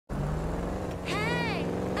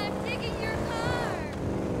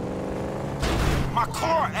my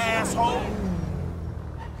car, asshole!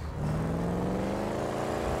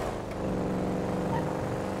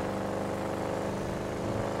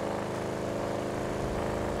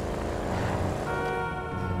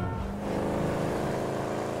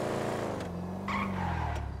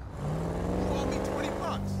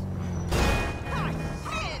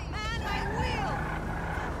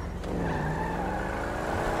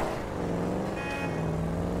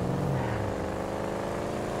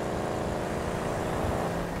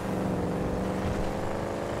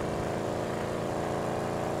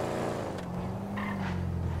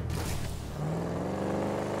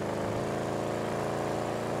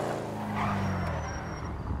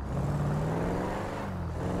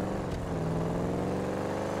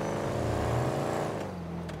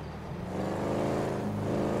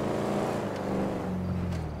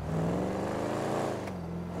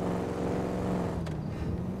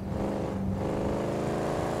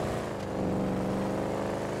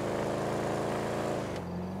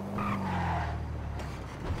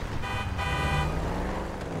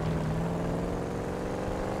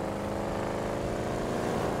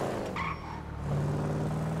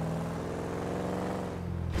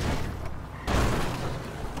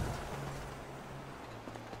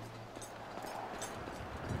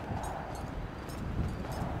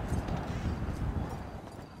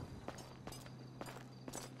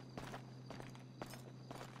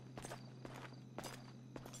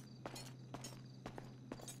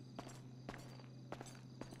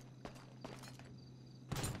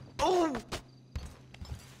 Oh!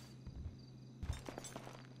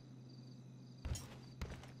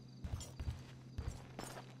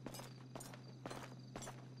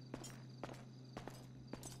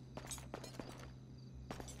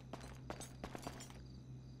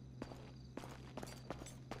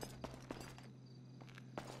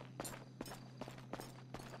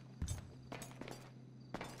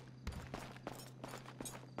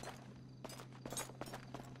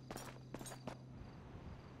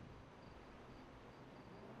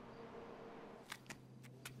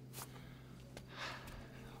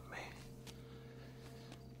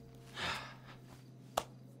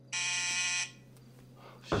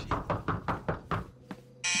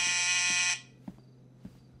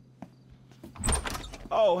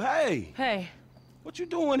 Oh, hey. Hey. What you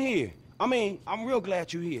doing here? I mean, I'm real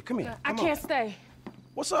glad you're here. Come here. I can't stay.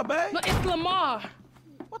 What's up, babe? No, it's Lamar.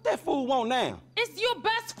 What that fool want now? It's your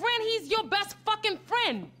best friend. He's your best fucking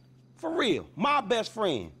friend. For real. My best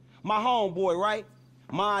friend. My homeboy, right?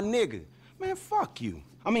 My nigga. Man, fuck you.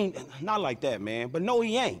 I mean, not like that, man. But no,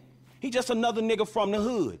 he ain't. He just another nigga from the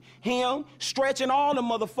hood. Him, stretching all the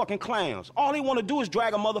motherfucking clowns. All he wanna do is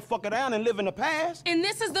drag a motherfucker down and live in the past. And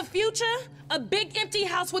this is the future? A big empty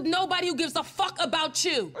house with nobody who gives a fuck about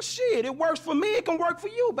you. Well, shit, it works for me, it can work for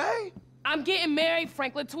you, babe. I'm getting married,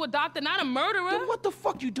 Franklin, to a doctor, not a murderer. Then what the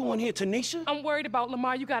fuck you doing here, Tanisha? I'm worried about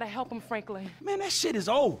Lamar. You gotta help him, Franklin. Man, that shit is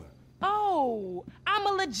over. Oh, I'm a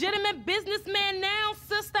legitimate businessman now,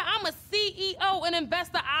 sister. I'm a CEO, an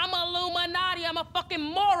investor. I'm a Illuminati. I'm a fucking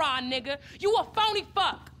moron, nigga. You a phony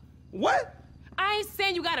fuck. What? I ain't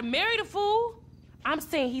saying you gotta marry the fool. I'm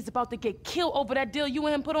saying he's about to get killed over that deal you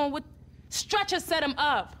and him put on with... Stretcher set him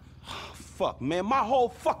up. Fuck, man. My whole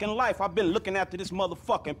fucking life I've been looking after this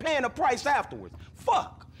motherfucker, paying the price afterwards.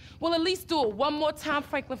 Fuck. Well, at least do it one more time,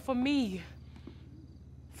 Franklin, for me.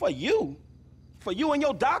 For you? For you and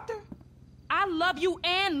your doctor? I love you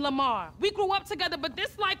and Lamar. We grew up together, but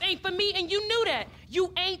this life ain't for me, and you knew that.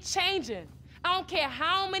 You ain't changing. I don't care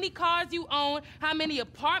how many cars you own, how many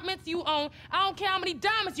apartments you own. I don't care how many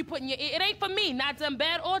diamonds you put in your ear. It ain't for me, not done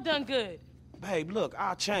bad or done good. Babe, look,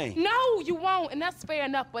 I'll change. No, you won't, and that's fair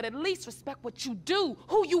enough, but at least respect what you do,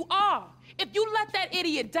 who you are. If you let that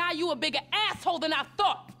idiot die, you a bigger asshole than I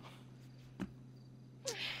thought.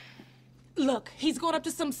 Look, he's going up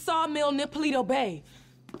to some sawmill near Paleto Bay.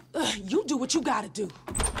 You do what you gotta do.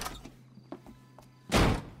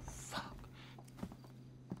 Fuck.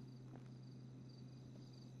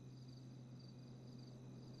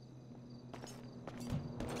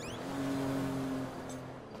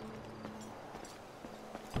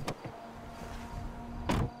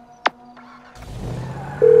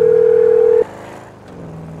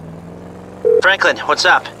 Franklin, what's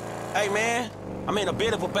up? Hey, man, I'm in a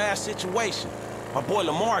bit of a bad situation. My boy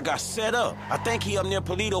Lamar got set up. I think he up near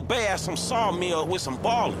Paleto Bay at some sawmill with some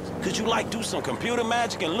ballers. Could you, like, do some computer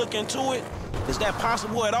magic and look into it? Is that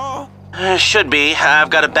possible at all? Should be. I've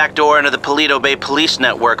got a back door into the Paleto Bay police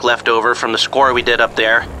network left over from the score we did up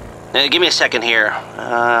there. Give me a second here.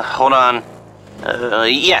 Hold on.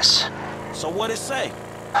 Yes. So what'd it say?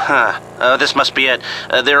 This must be it.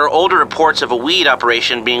 There are older reports of a weed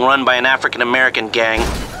operation being run by an African-American gang.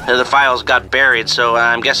 The files got buried, so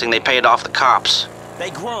I'm guessing they paid off the cops. They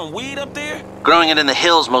growing weed up there? Growing it in the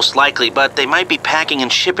hills, most likely, but they might be packing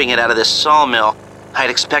and shipping it out of this sawmill. I'd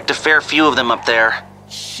expect a fair few of them up there.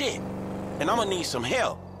 Shit. And I'm gonna need some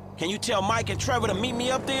help. Can you tell Mike and Trevor to meet me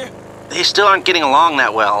up there? They still aren't getting along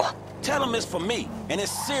that well. Tell them it's for me, and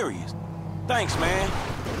it's serious. Thanks, man.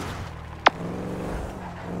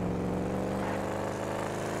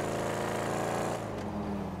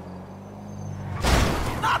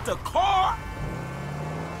 Not the car!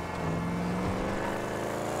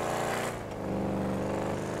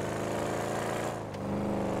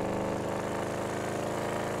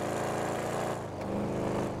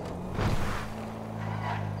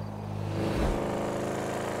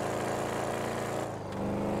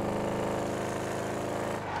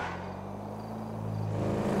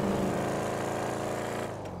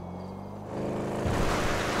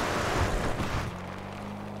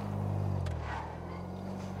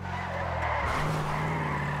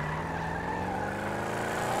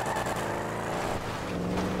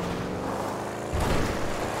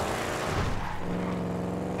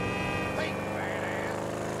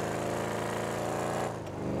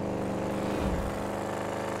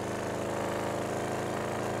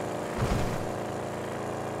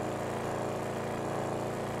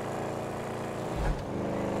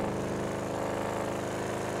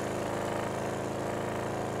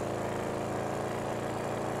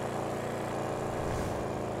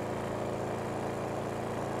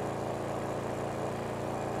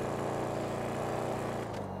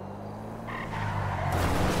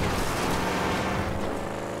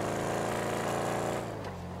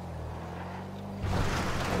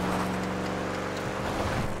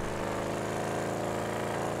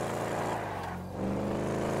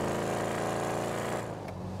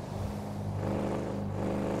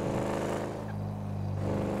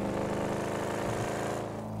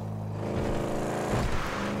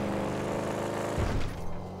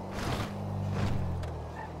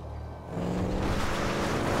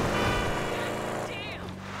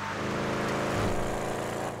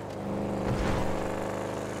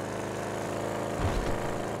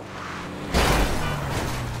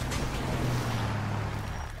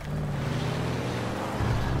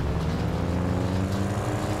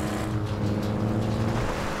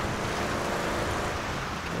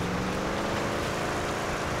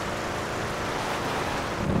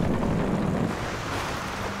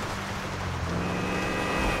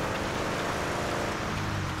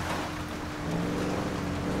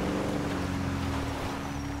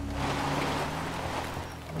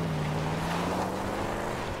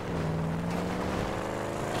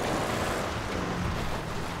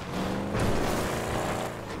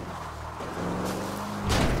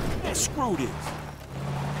 Screw this.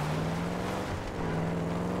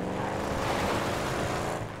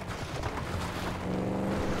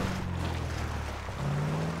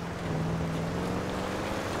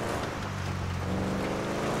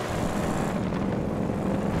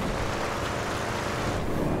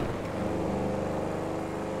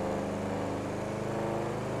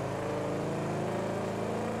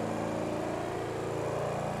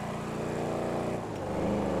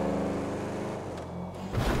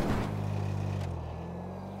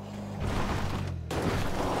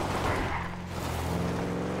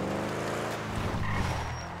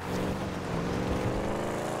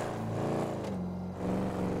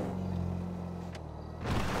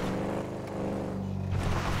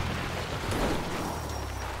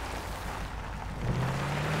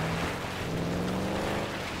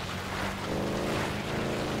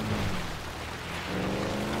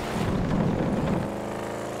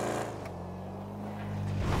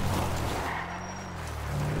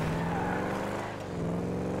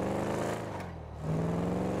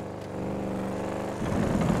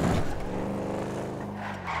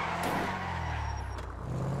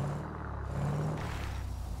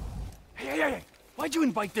 Hey, why'd you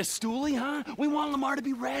invite this stoolie, huh? We want Lamar to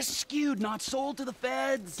be rescued, not sold to the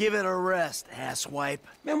feds. Give it a rest, asswipe.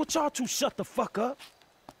 Man, would y'all two shut the fuck up?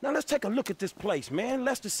 Now let's take a look at this place, man.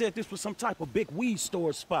 Lester said this was some type of big weed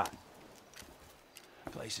store spot.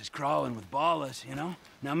 Place is crawling with ballers, you know?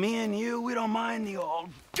 Now, me and you, we don't mind the old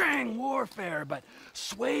gang warfare, but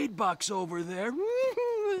Suede Buck's over there.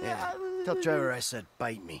 Yeah, tell Trevor I said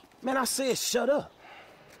bite me. Man, I said shut up.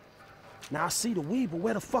 Now I see the weed, but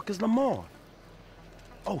where the fuck is Lamar?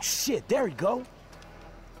 Oh shit, there he go.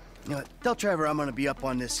 You know what? Tell Trevor I'm gonna be up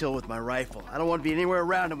on this hill with my rifle. I don't want to be anywhere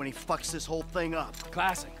around him when he fucks this whole thing up.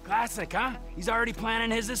 Classic, huh? He's already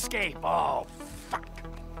planning his escape. Oh, fuck.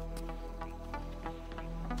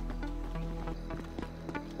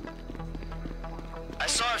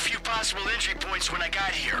 possible entry points when I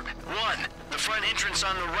got here. 1, the front entrance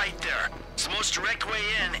on the right there. It's the most direct way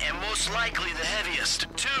in and most likely the heaviest.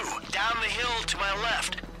 2, down the hill to my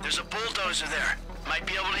left. There's a bulldozer there. Might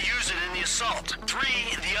be able to use it in the assault. 3,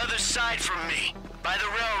 the other side from me, by the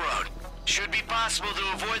railroad. Should be possible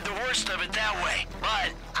to avoid the worst of it that way,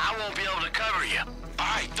 but I won't be able to cover you.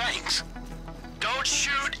 Alright, thanks. Don't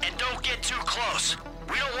shoot and don't get too close.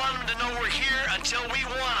 We don't want them to know we're here until we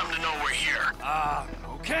want them to know we're here.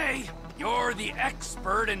 Okay. You're the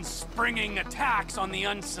expert in springing attacks on the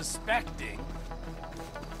unsuspecting.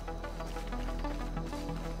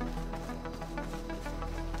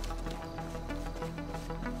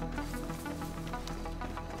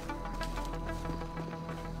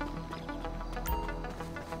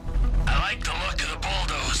 I like the look of the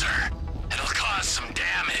bulldozer. It'll cause some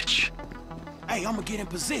damage. Hey, I'm gonna get in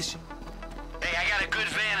position. Hey, I got a good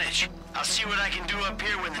vantage. I'll see what I can do up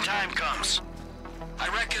here when the time comes. I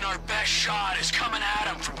reckon our best shot is coming at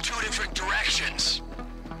him from 2 different directions.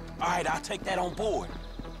 All right, I'll take that on board.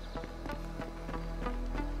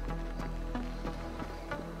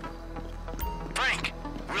 Frank,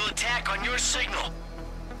 we'll attack on your signal.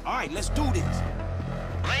 All right, let's do this.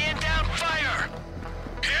 Laying down fire!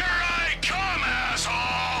 Here I come,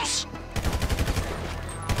 assholes!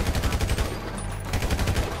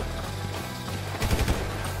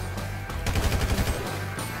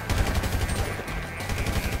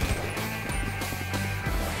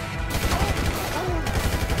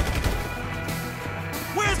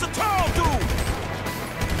 Where's the tall dude?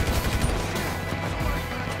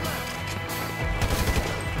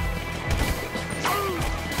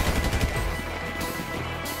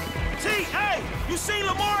 Hey, you seen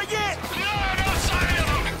Lamar yet? No sign of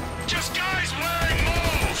him! Just guys wearing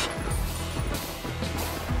mauve!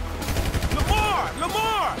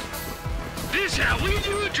 Lamar! This how we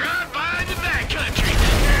do a drive-by in the backcountry.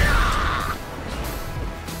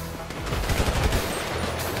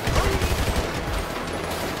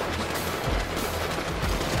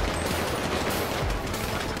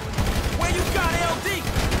 Where you got LD?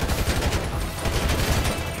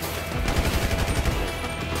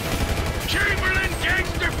 Chamberlain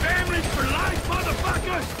gangster families for life,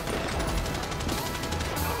 motherfuckers!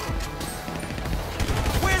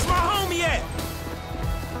 Where's my homie at?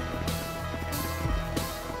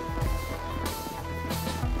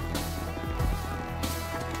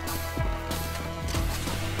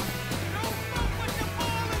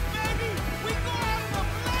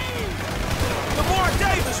 Lamar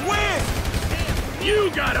Davis, where? You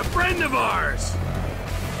got a friend of ours!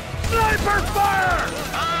 Sniper fire!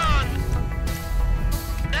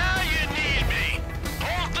 Now you need me.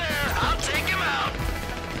 Hold there, I'll take him out.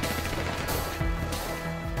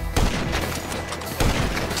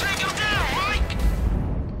 Take him down, Mike!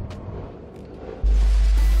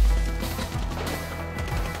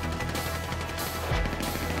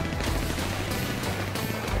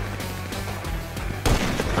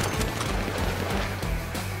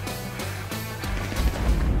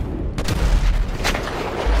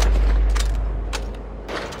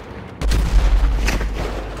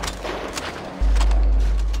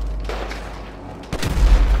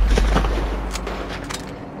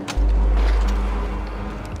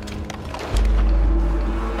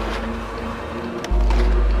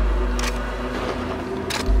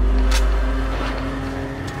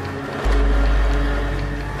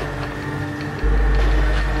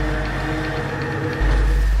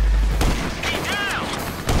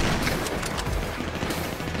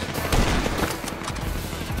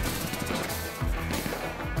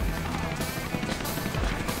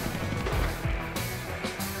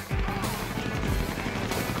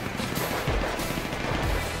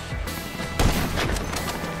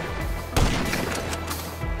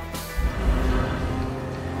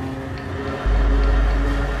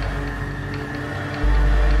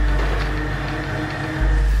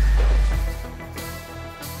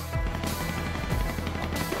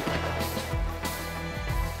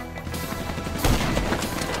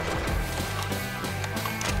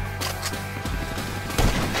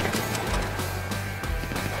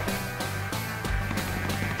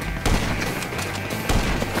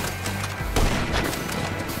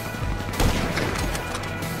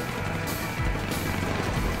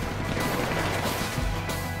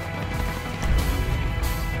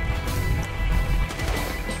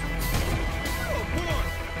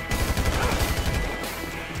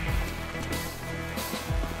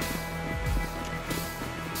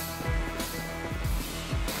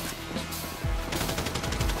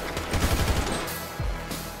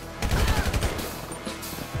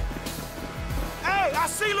 I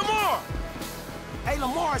see Lamar! Hey,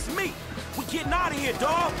 Lamar, it's me. We getting out of here,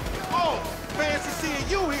 dawg. Oh, fancy seeing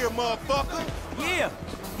you here, motherfucker. Yeah,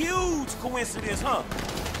 huge coincidence, huh?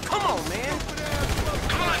 Come on, man.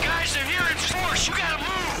 Come on, guys, they're here in force. You gotta move.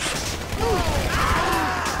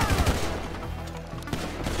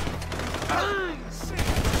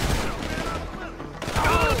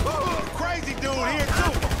 Crazy dude here,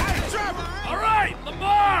 too. Hey, Trevor! All right,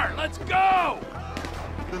 Lamar, let's go!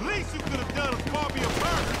 The least you could have done was bought me a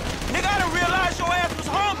burger. Nigga, I didn't realize your ass was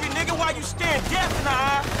hungry, nigga, while you staring death in the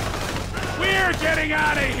eye. We're getting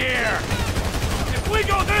out of here! If we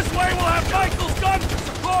go this way, we'll have Michael's gun for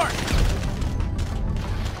support!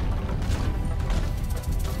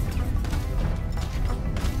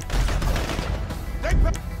 They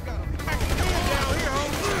packed down here,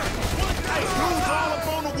 homie. Hey, who's all up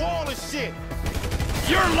on the wall and shit?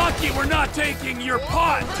 You're lucky we're not taking your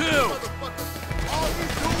pot, too! All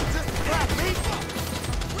these dudes just to clap me?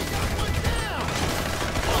 We got one down!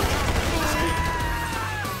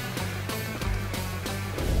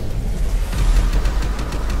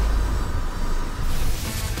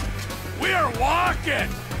 We're walking,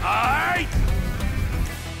 all right?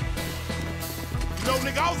 You know,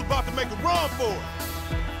 nigga, I was about to make a run for it.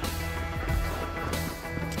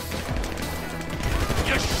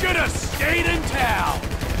 You should have stayed in town!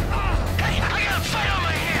 Hey, I got a fight on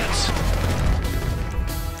my hands.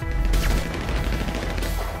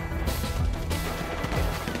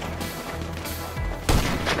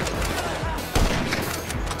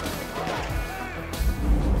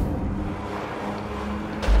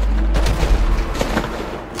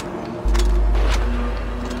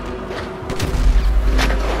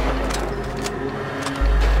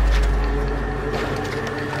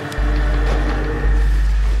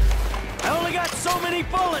 I only got so many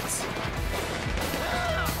bullets.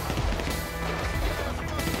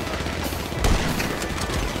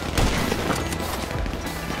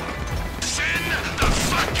 Send the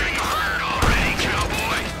fucking herd already,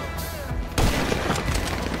 cowboy.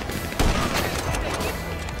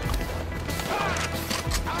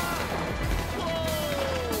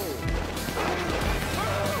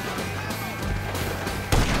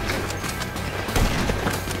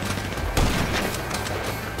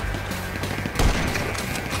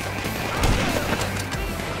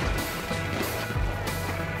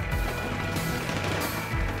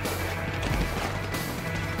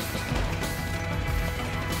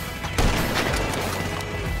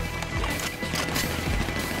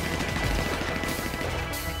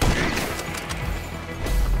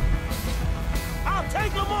 I'll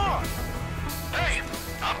take Lamar. Hey,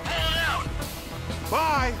 I'm pulling out.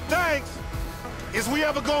 Bye, thanks. Is we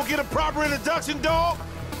ever gonna get a proper introduction, dog?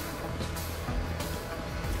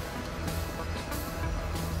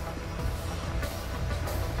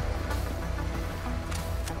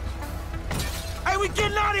 Hey, we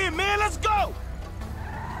getting out of here, man. Let's go.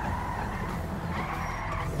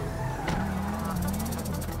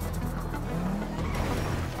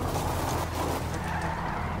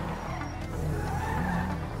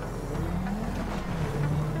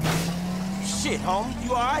 Shit, homie.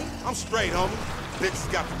 You all right? I'm straight, homie.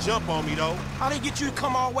 Bitches got the jump on me, though. How they get you to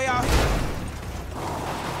come all the way out here?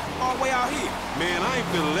 All the way out here? Man, I ain't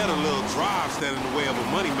finna let a little drive stand in the way of a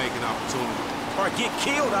money-making opportunity. Or get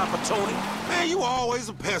killed opportunity? Man, you always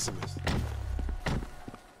a pessimist.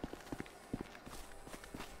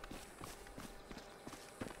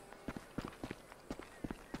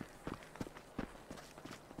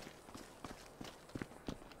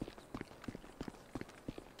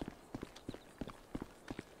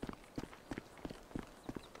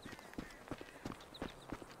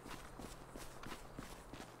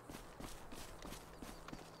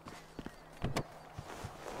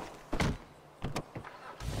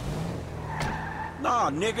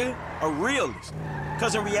 Nah, nigga, a realist.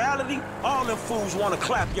 Cause in reality, all them fools wanna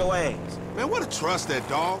clap your ass. Man, what a trust that,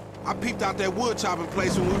 dog. I peeped out that wood chopping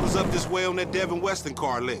place when we was up this way on that Devin Weston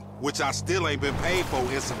car lick, which I still ain't been paid for,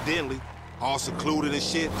 incidentally. All secluded and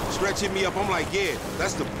shit. Stretch hit me up, I'm like, yeah,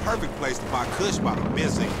 that's the perfect place to buy kush by the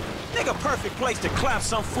missing. Nigga, perfect place to clap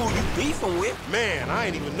some fool you beefing with. Man, I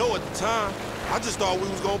ain't even know at the time. I just thought we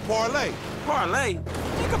was gonna parlay. Parlay?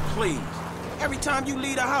 Nigga, please. Every time you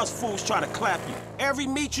leave the house, fools try to clap you. Every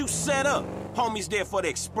meet you set up, homies there for the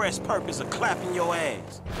express purpose of clapping your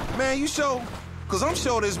ass. Man, you sure? Cause I'm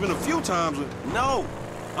sure there's been a few times when... No,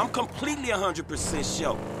 I'm completely 100%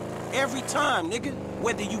 sure. Every time, nigga.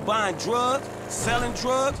 Whether you buying drugs, selling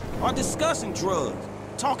drugs, or discussing drugs.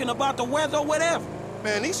 Talking about the weather or whatever.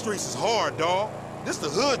 Man, these streets is hard, dawg. This the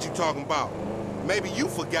hood you talking about. Maybe you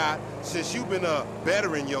forgot, since you've been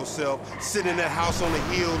bettering yourself, sitting in that house on the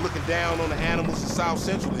hill looking down on the animals in South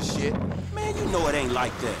Central and shit. Man, you know it ain't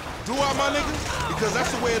like that. Do I, my nigga? Because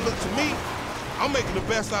that's the way it looked to me. I'm making the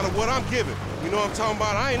best out of what I'm giving. You know what I'm talking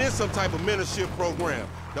about? I ain't in some type of mentorship program.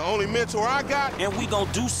 The only mentor I got... And we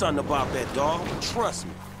gonna do something about that, dog. Trust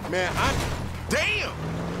me. Man, damn!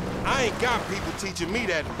 I ain't got people teaching me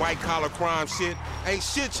that white-collar crime shit. Ain't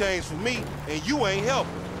shit changed for me, and you ain't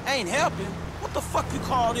helping. Ain't helping? What the fuck you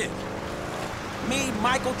call this? Me,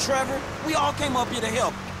 Michael, Trevor, we all came up here to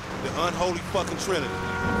help. The unholy fucking trinity.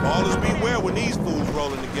 Ballers beware when these fools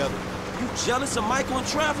rolling together. You jealous of Michael and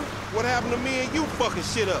Trevor? What happened to me and you fucking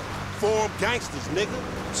shit up? Form gangsters,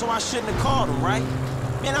 nigga. So I shouldn't have called them, right?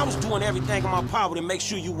 Man, I was doing everything in my power to make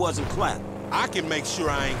sure you wasn't clapped. I can make sure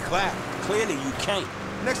I ain't clapped. Clearly you can't.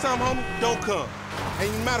 Next time, homie, don't come.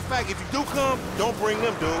 And matter of fact, if you do come, don't bring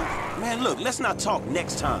them, dude. Man, look, let's not talk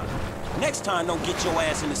next time. Next time, don't get your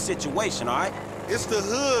ass in a situation, all right? It's the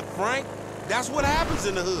hood, Frank. That's what happens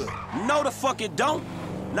in the hood. No, the fuck it don't.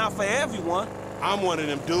 Not for everyone. I'm one of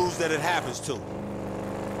them dudes that it happens to.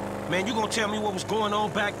 Man, you gonna tell me what was going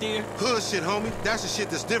on back there? Hood shit, homie. That's the shit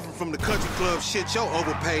that's different from the country club shit your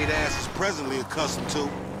overpaid ass is presently accustomed to.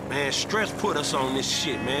 Man, Stress put us on this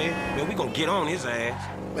shit, man. Man, we gonna get on his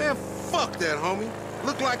ass. Man, fuck that, homie.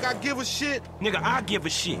 Look like I give a shit? Nigga, I give a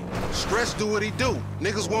shit. Stress do what he do.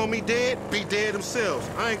 Niggas want me dead, be dead themselves.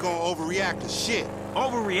 I ain't gonna overreact to shit.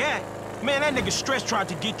 Overreact? Man, that nigga Stress tried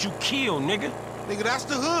to get you killed, nigga. Nigga, that's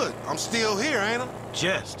the hood. I'm still here, ain't I?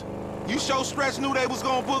 Just. You sure Stress knew they was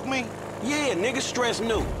gonna book me? Yeah, nigga, Stress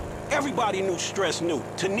knew. Everybody knew Stress knew.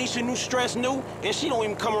 Tanisha knew Stress knew, and she don't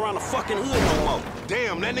even come around the fucking hood no more.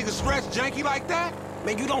 Damn, that nigga Stress janky like that?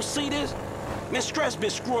 Man, you don't see this? Man, Stress been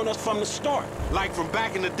screwing us from the start. Like from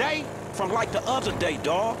back in the day? From like the other day,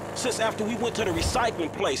 dawg. Since after we went to the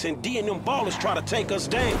recycling place and D and them ballers try to take us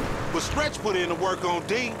down. But Stretch put in the work on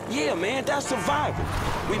D. Yeah, man, that's survival.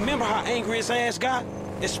 Remember how angry his ass got?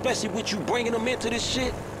 Especially with you bringing him into this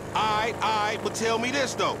shit? Aight, but tell me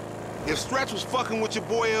this, though. If Stretch was fucking with your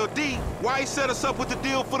boy LD, why he set us up with the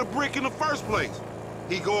deal for the brick in the first place?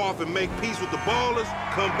 He go off and make peace with the ballers,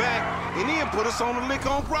 come back, and then put us on the lick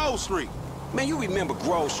on Grove Street. Man, you remember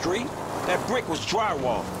Grove Street? That brick was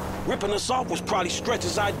drywall. Ripping us off was probably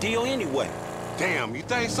Stretch's ideal anyway. Damn, you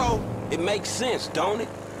think so? It makes sense, don't it?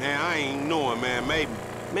 Man, I ain't knowing, man, maybe.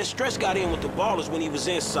 Man, Stretch got in with the ballers when he was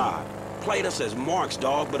inside. Played us as marks,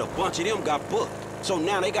 dog, but a bunch of them got booked. So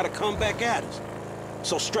now they gotta come back at us.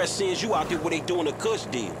 So Stretch sends you out there where they doing a cush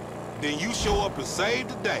deal. Then you show up and save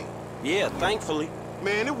the day. Yeah, thankfully.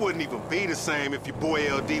 Man, it wouldn't even be the same if your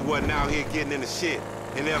boy LD wasn't out here getting in the shit.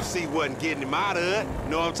 And FC wasn't getting him out of it.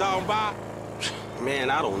 Know what I'm talking about?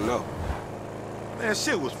 Man, I don't know. Man,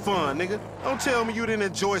 shit was fun, nigga. Don't tell me you didn't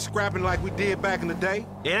enjoy scrapping like we did back in the day.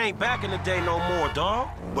 It ain't back in the day no more, dawg.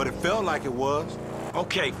 But it felt like it was.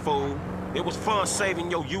 Okay, fool. It was fun saving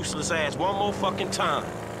your useless ass one more fucking time.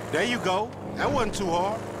 There you go. That wasn't too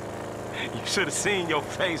hard. You should have seen your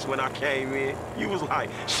face when I came in. You was like,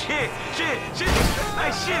 shit.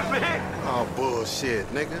 Hey, shit, man. Oh, bullshit,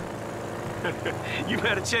 nigga. You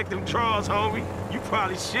better check them drawers, homie. You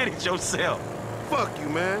probably shitted yourself. Fuck you,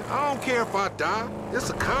 man. I don't care if I die. It's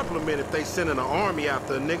a compliment if they sending an army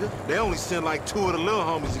after a nigga. They only send like 2 of the little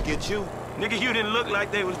homies to get you. Nigga, you didn't look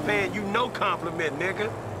like they was paying you no compliment,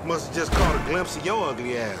 nigga. Must have just caught a glimpse of your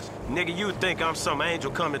ugly ass. Nigga, you think I'm some angel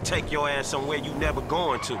come to take your ass somewhere you never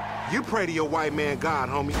going to. You pray to your white man God,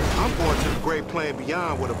 homie. I'm going to the great plain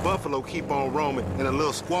beyond where the buffalo keep on roaming and the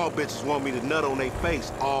little squaw bitches want me to nut on their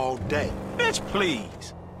face all day. Bitch,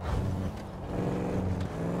 please.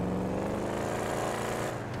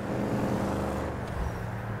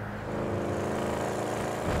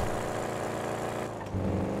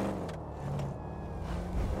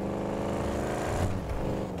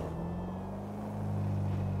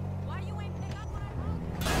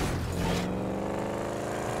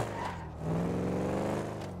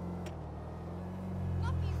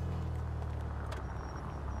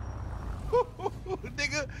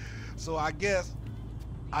 Nigga, so I guess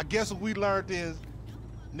what we learned is,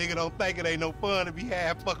 nigga don't think it ain't no fun to be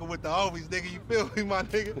half fucking with the homies, nigga. You feel me, my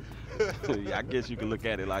nigga? Yeah, I guess you can look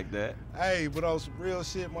at it like that. Hey, but on some real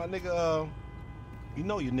shit, my nigga, you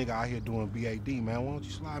know your nigga out here doing BAD, man. Why don't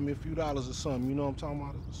you slide me a few dollars or something? You know what I'm talking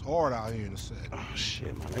about? It's hard out here in the set. Oh,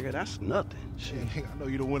 shit, my nigga, that's nothing. Shit. I know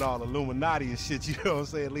you done went all Illuminati and shit, you know what I'm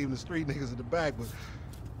saying? Leaving the street niggas in the back, but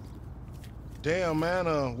damn,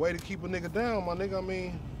 man, way to keep a nigga down, my nigga. I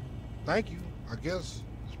mean, thank you. I guess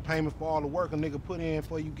it's payment for all the work a nigga put in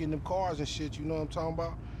for you getting them cars and shit, you know what I'm talking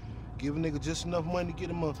about? Give a nigga just enough money to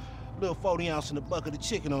get him a little 40 ounce in a bucket of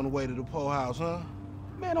chicken on the way to the po house, huh?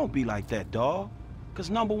 Man, don't be like that, dawg.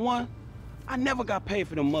 Cause number one, I never got paid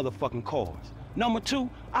for them motherfucking cars. Number two,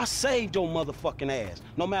 I saved your motherfucking ass.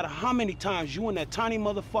 No matter how many times you and that tiny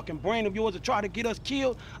motherfucking brain of yours have tried to get us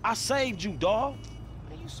killed, I saved you, dawg.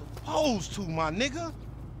 Man, you supposed to, my nigga.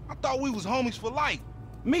 I thought we was homies for life.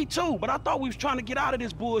 Me too, but I thought we was trying to get out of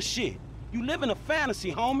this bullshit. You live in a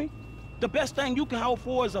fantasy, homie. The best thing you can hope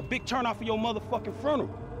for is a big turnout for your motherfucking funeral.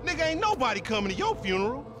 Nigga, ain't nobody coming to your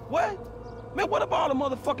funeral. What? Man, what about all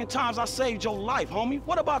the motherfucking times I saved your life, homie?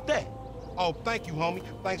 What about that? Oh, thank you, homie.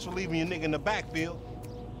 Thanks for leaving your nigga in the backfield.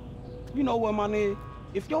 You know what, my nigga?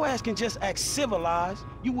 If your ass can just act civilized,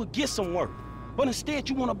 you would get some work. But instead,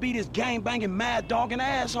 you want to be this gang-banging, mad-dogging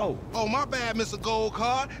asshole. Oh, my bad, Mr. Gold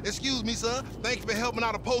Card. Excuse me, sir. Thank you for helping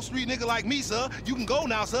out a post-street nigga like me, sir. You can go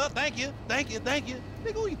now, sir. Thank you. Thank you. Thank you.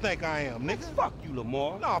 Nigga, who you think I am, nigga? Fuck you,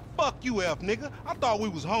 Lamar. Nah, fuck you, F, nigga. I thought we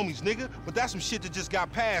was homies, nigga. But that's some shit that just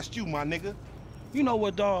got past you, my nigga. You know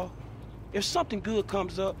what, dawg? If something good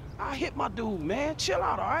comes up, I'll hit my dude, man. Chill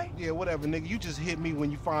out, all right? Yeah, whatever, nigga. You just hit me when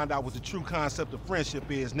you find out what the true concept of friendship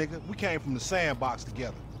is, nigga. We came from the sandbox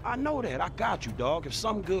together. I know that. I got you, dog. If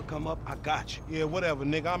something good come up, I got you. Yeah, whatever,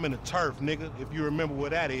 nigga. I'm in the turf, nigga, if you remember where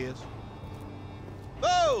that is.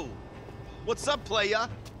 Oh! What's up, playa?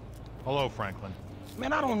 Hello, Franklin.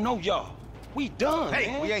 Man, I don't know y'all. We done, Hey,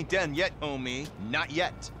 man. we ain't done yet, homie. Not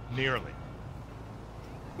yet. Nearly.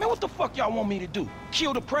 Man, what the fuck y'all want me to do?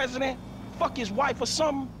 Kill the president? Fuck his wife or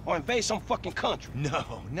something? Or invade some fucking country?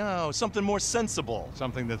 No, something more sensible.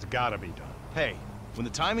 Something that's gotta be done. Hey, when the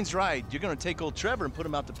timing's right, you're gonna take old Trevor and put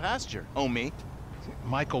him out to pasture, homie.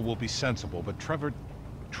 Michael will be sensible, but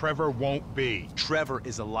Trevor won't be. Trevor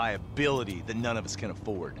is a liability that none of us can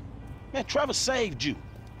afford. Man, Trevor saved you.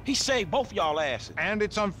 He saved both y'all asses. And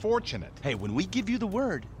it's unfortunate. Hey, when we give you the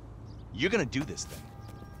word, you're gonna do this thing.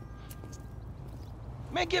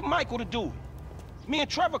 Man, get Michael to do it. Me and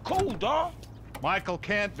Trevor cool, dawg. Michael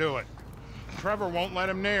can't do it. Trevor won't let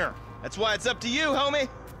him near. That's why it's up to you, homie.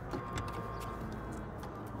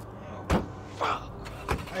 Fuck.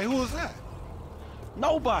 Hey, who is that?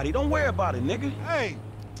 Nobody. Don't worry about it, nigga. Hey.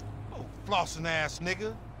 Oh, flossing ass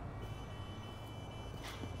nigga.